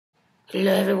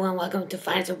Hello everyone, welcome to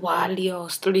Finance of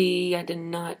Wario's 3. I did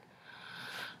not.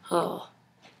 Oh.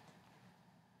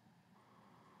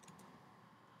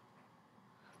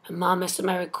 My mom messed up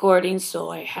my recording, so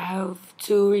I have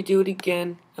to redo it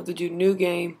again. I have to do a new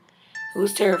game. It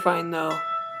was terrifying though.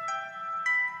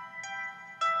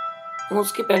 I won't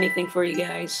skip anything for you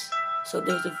guys. So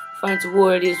there's the Finance of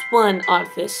Wario's 1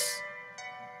 office.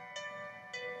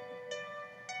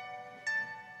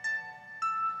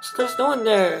 So there's no one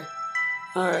there.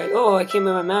 Alright, oh, I came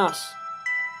with my mouse.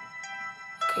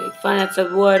 Okay, Finance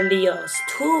of Wario's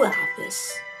 2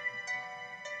 office.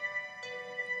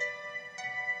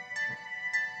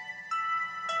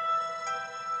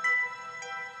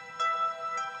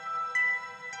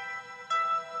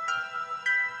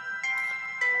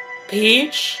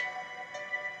 Peach?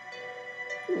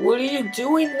 What are you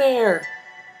doing there?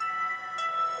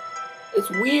 It's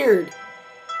weird.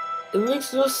 It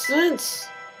makes no sense.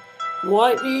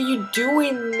 What are you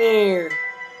doing there?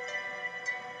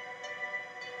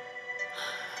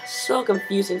 So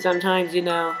confusing sometimes, you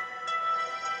know.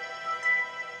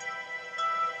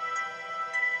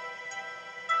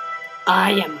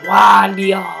 I am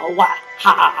Wario.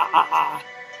 Ha!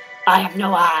 I have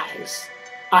no eyes.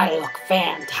 I look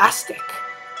fantastic.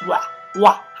 Wah!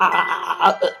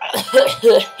 Ha!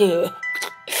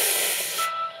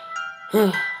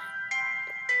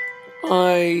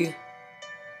 I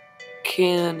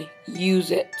can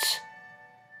use it.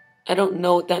 I don't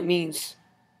know what that means.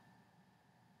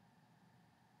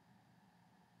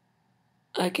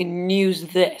 I can use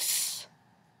this.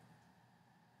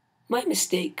 My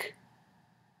mistake.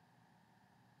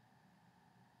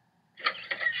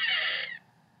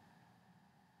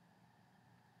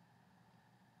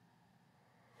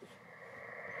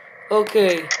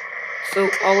 Okay, so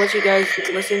I'll let you guys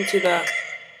listen to the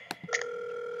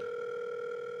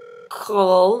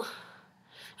call.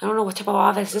 I don't know what type of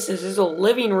office this is. This is a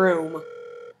living room.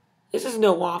 This is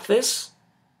no office.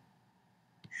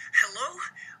 Hello?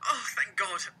 Oh, thank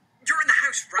God. You're in the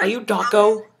house, right? Are you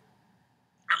Docko?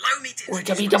 Allow me to Or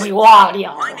introduce WW myself.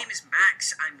 Wario? My name is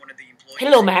Max. I'm one of the employees.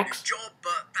 Hello, Max. Job,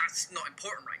 but that's not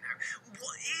important right now.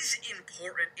 What is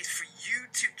important is for you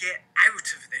to get out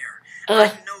of there.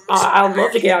 I'd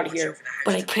love to get out of here,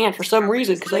 but I can't for some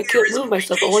reason because I can't move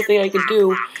myself. The only thing I can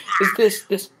do is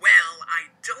this. Well,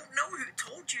 I don't know who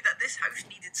told you that this house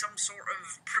needed some sort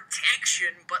of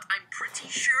protection, but I'm pretty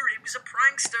sure it was a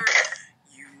prankster.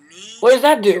 You need What does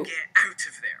that do? to get out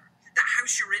of there. That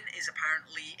house you're in is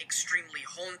apparently extremely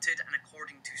haunted, and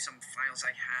according to some files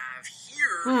I have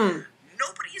here,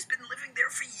 nobody has been living there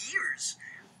for years.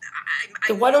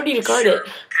 Then why don't you need to guard it?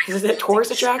 Is it a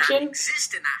tourist attraction?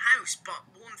 Exist in that house, but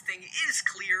one thing is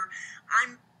clear: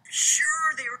 I'm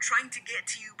sure they are trying to get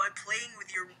to you by playing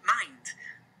with your mind.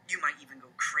 You might even go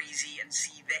crazy and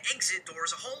see the exit door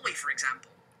as a hallway, for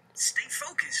example. Stay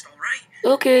focused, all right?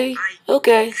 Okay. I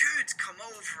Okay. could come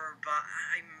over, but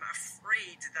I'm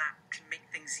afraid that can make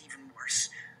things even worse.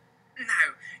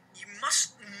 Now, you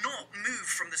must not move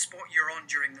from the spot you're on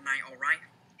during the night, all right?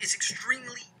 It's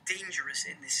extremely dangerous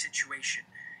in this situation.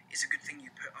 It's a good thing you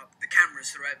put up the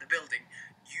cameras throughout the building.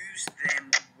 Use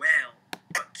them well,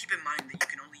 but keep in mind that you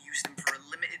can only use them for a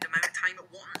limited amount of time at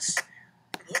once.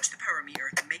 Watch the power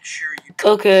meter to make sure you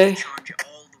don't charge it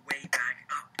all the way back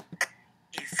up.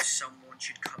 If someone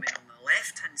should come in on the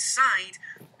left-hand side,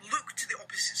 look to the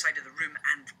opposite side of the room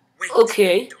and wait.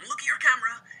 Okay. Don't look at your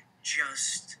camera,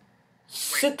 just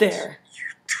wait. Sit there.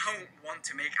 You don't want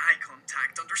to make eye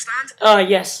contact, understand?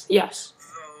 Yes.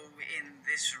 Though in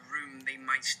this room they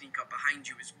might sneak up behind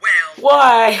you as well.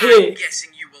 Why? I'm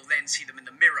guessing you will then see them in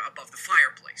the mirror above the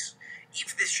fireplace.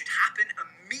 If this should happen,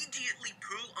 immediately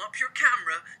pull up your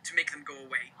camera to make them go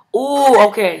away. Ooh,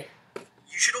 okay.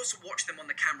 You should also watch them on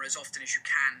the camera as often as you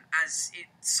can, as it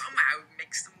somehow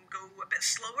makes them go a bit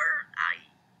slower, I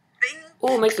think.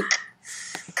 Ooh, makes it...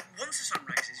 Once the sun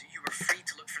rises, you are free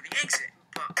to look for the exit,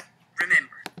 but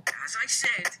remember, as I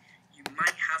said, you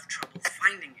might have trouble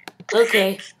finding it.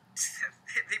 Okay.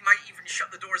 Heck, they might even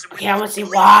shut the doors and Okay, I want to see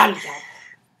Wario.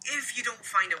 If you don't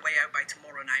find a way out by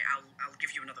tomorrow night, I'll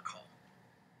give you another call.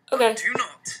 Okay. Do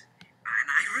not, and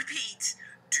I repeat,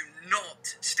 do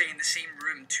not stay in the same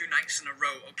room 2 nights in a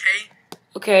row, okay?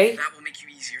 Okay. That will make you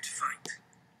easier to find.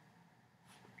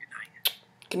 Good night.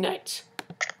 Good night.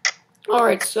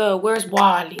 Alright, so where's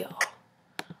Wario?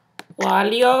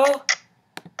 Wario?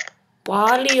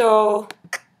 Wario?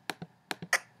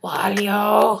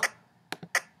 Wario?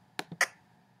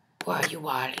 Where are you,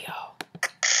 Wario?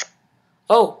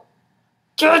 Oh!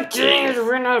 God dang it,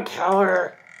 ran out of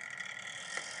power!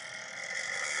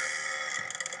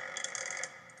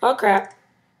 Oh crap.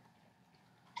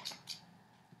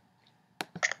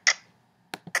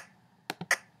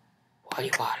 Are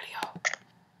you Wario?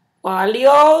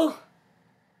 Wario?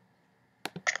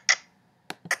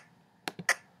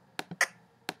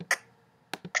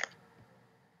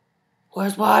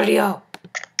 Where's Wario?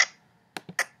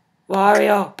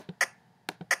 Wario?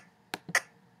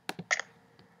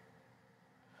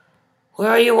 Where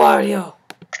are you, Wario?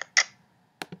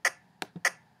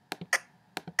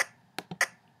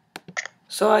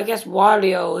 So I guess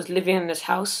Wario is living in this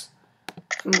house.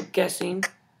 I'm guessing.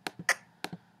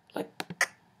 Like,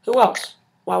 who else?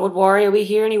 Why would Wario be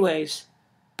here anyways?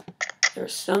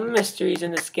 There's some mysteries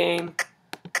in this game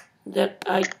that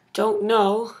I don't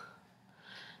know.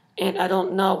 And I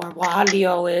don't know where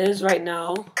Wario is right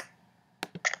now.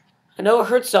 I know I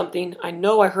heard something. I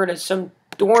know I heard some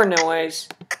door noise.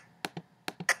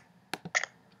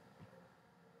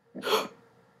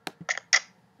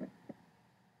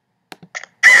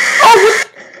 Oh!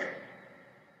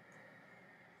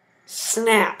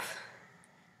 Snap.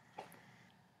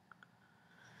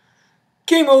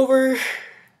 Game over.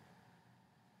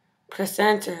 Press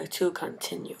enter to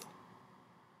continue.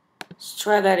 Let's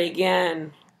try that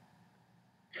again.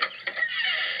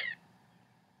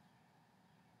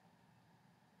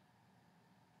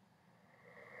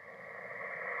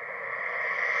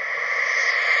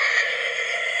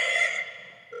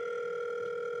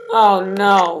 Oh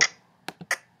no.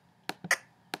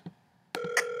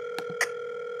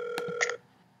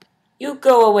 You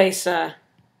go away, sir.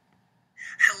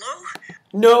 Hello?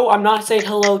 No, I'm not saying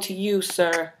hello to you,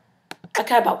 sir. I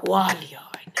care about Wario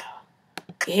right now.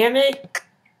 You hear me?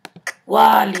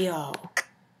 Wario.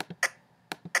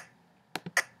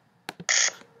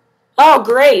 Oh,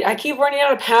 great. I keep running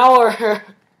out of power.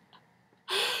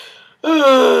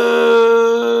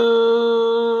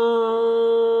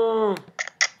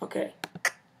 Okay.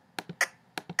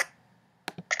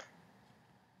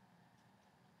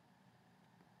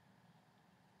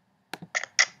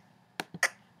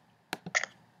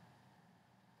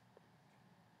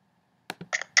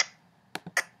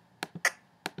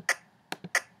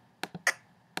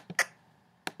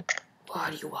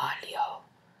 Wario.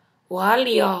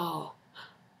 Wario.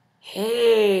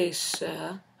 Hey,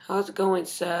 sir. How's it going,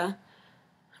 sir?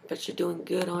 I bet you're doing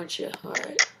good, aren't you?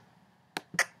 Alright.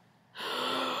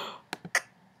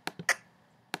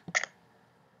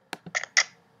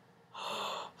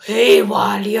 Hey,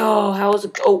 Wario. How's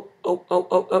it? Oh.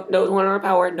 No, one on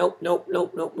power. Nope. Not.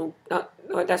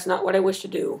 No, that's not what I wish to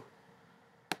do.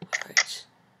 Alright.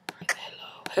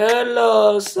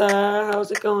 Hello, sir.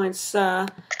 How's it going, sir?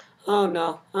 Oh,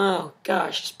 no. Oh,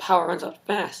 gosh. This power runs out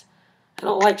fast. I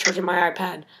don't like charging my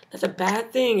iPad. That's a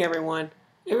bad thing, everyone.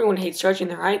 Everyone hates charging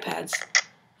their iPads.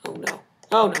 Oh, no.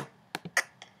 Oh, no.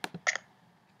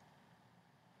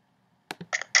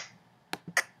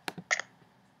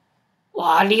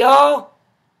 Wario?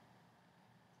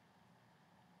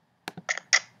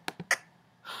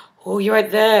 Oh, you're right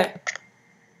there.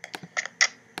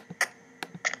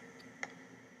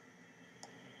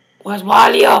 Where's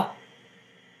Wario?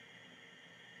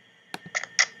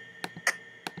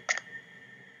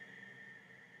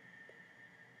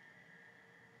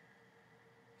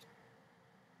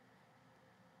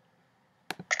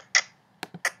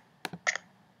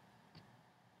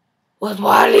 Where's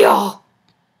Wario?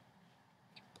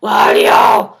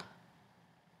 Wario!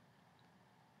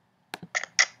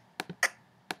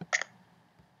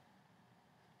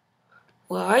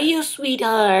 Where are you,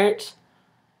 sweetheart?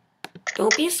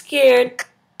 Don't be scared.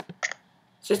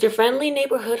 It's just your friendly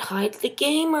neighborhood hides the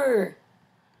gamer.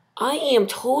 I am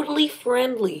totally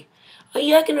friendly.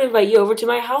 I can invite you over to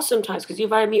my house sometimes because you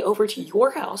invited me over to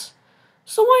your house.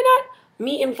 So why not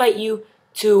me invite you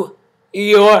to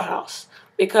your house?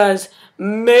 Because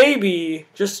maybe,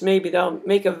 just maybe, that'll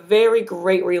make a very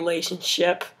great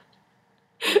relationship.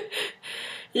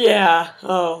 Yeah,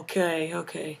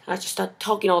 okay. I just start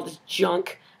talking all this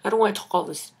junk. I don't want to talk all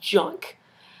this junk.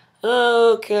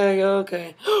 Okay.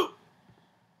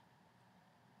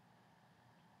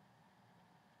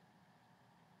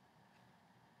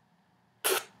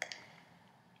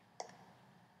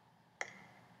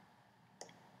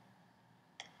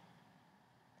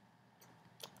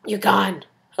 You're gone.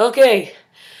 Okay,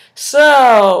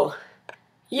 so,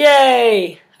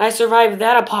 yay! I survived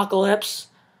that apocalypse.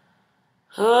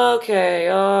 Okay,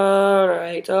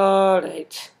 alright. Oh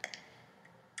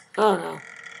no.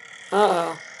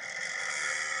 Uh-oh.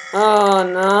 Oh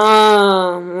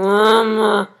no,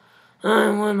 Mama. I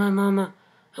want my mama.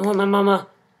 I want my mama.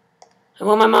 I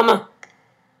want my mama.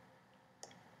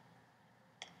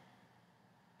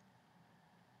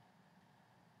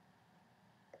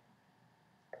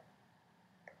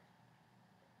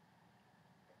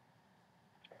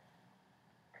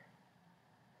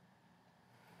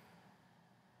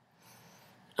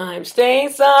 I'm staying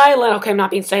silent. Okay, I'm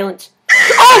not being silent.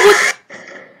 Oh!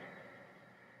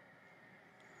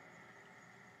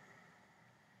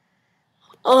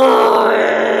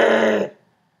 Oh!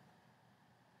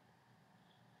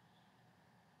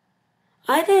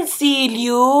 I didn't see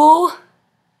you.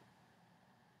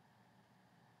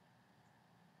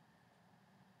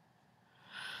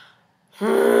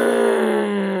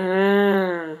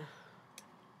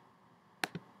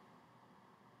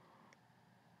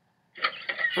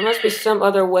 There must be some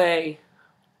other way.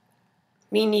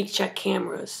 Me need to check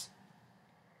cameras.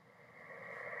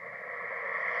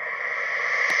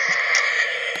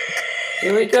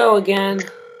 Here we go again.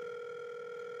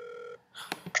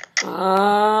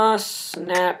 Ah,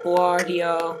 snap,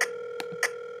 Wario.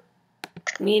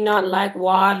 Me not like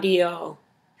Wario.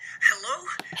 Hello?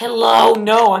 Hello?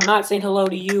 No, I'm not saying hello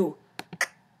to you.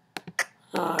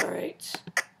 Alright.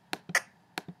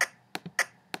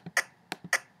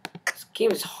 This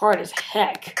game is hard as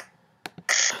heck.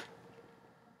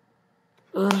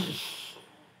 Ugh.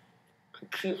 I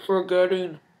keep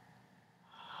forgetting.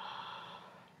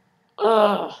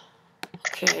 Ugh.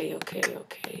 Okay.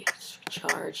 It's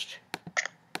recharged.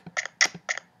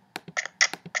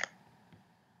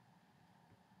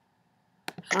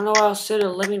 I don't know why I'll sit in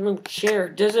a living room chair.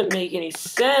 It doesn't make any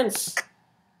sense.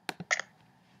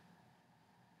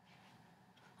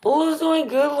 I was doing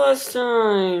good last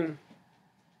time.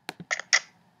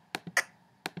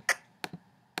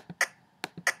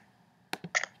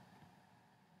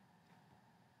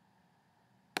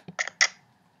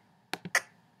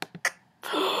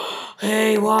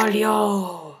 Hey,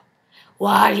 Wario.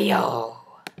 Wario.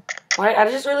 Why? I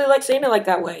just really like saying it like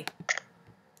that way.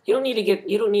 You don't need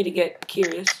to get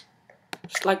curious.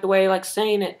 Just like the way I like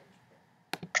saying it.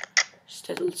 Just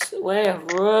the way I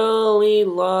really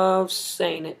love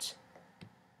saying it.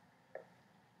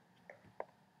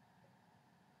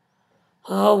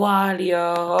 Oh,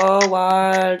 Wario, oh,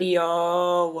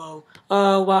 Wario,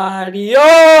 oh, Wario!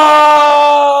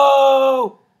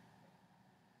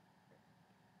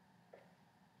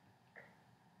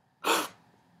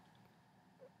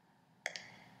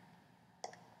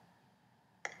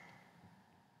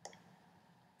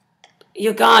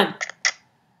 You're gone.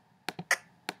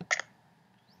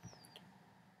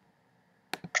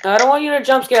 I don't want you to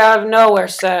jump scare out of nowhere,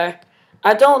 sir.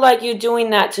 I don't like you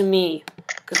doing that to me.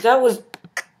 Because that was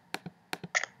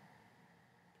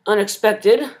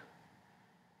unexpected.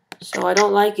 So I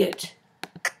don't like it.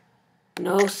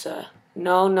 No, sir.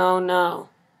 No. I'm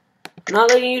not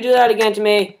letting you do that again to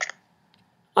me.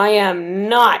 I am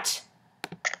not.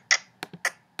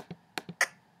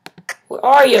 Where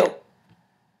are you?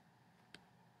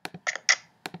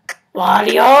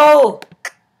 Wario!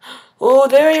 Oh,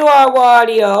 there you are,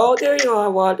 Wario. There you are,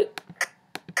 Wario.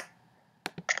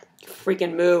 You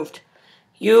freaking moved.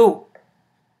 You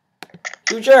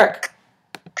jerk.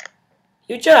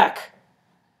 You jerk.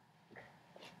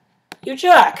 You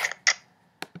jerk.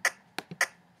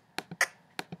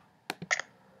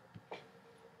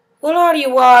 What are you,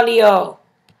 Wario?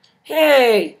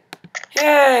 Hey.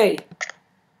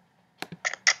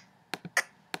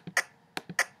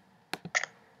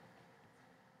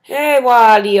 Hey,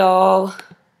 Wario.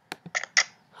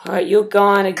 Alright, you're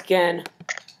gone again.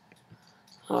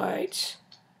 Alright.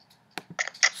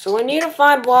 So we need to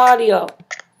find Wario.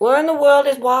 Where in the world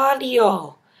is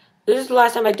Wario? This is the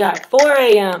last time I died. 4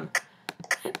 a.m.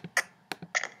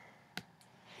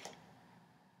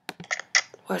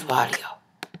 Where's Wario?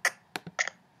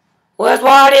 Where's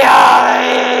Wario?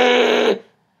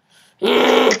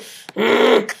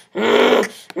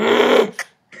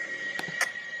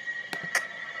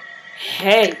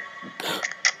 Hey.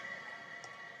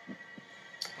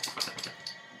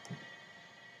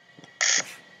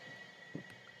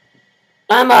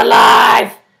 I'm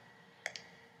alive!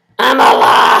 I'm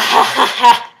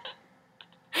alive!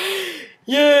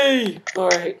 Yay!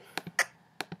 Alright.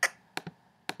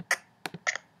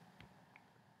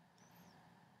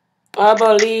 I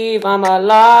believe I'm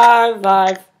alive,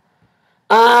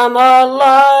 I'm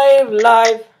alive,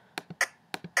 live.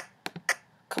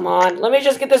 Come on, let me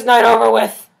just get this night over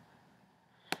with.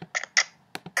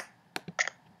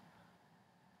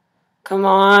 Come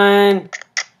on.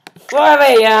 5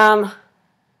 a.m.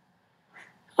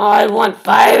 Oh, I want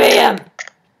 5 a.m.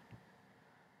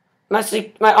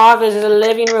 My office is a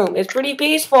living room. It's pretty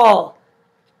peaceful.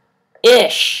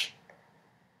 Ish.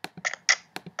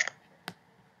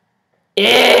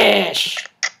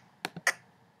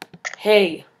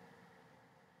 Hey.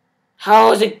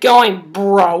 How is it going,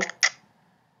 bro?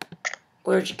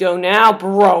 Where'd you go now,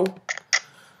 bro?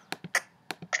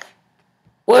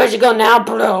 Where'd you go now,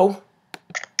 bro?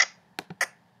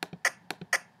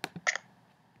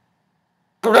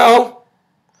 Bro.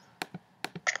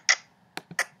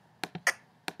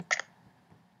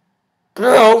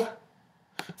 Bro.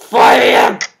 Fight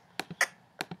him.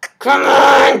 Come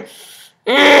on.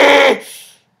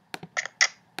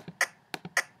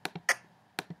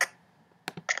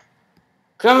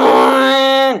 Come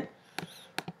on.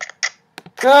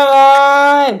 Come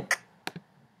on.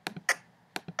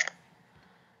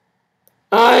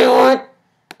 I want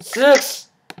 6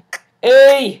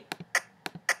 a.m.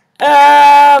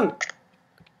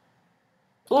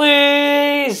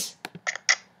 Please.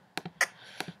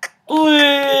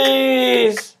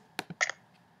 Please.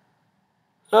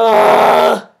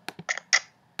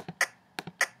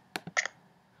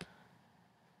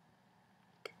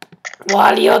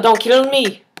 Wario, don't kill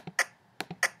me.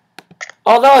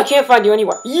 Although I can't find you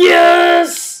anywhere.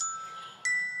 Yes!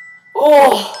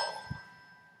 Oh.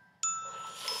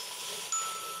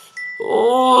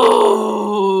 Oh.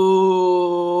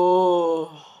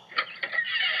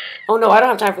 Oh no, I don't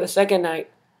have time for the second night.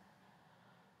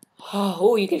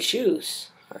 Oh, you can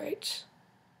choose. Alright.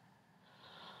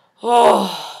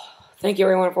 Oh, thank you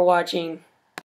everyone for watching.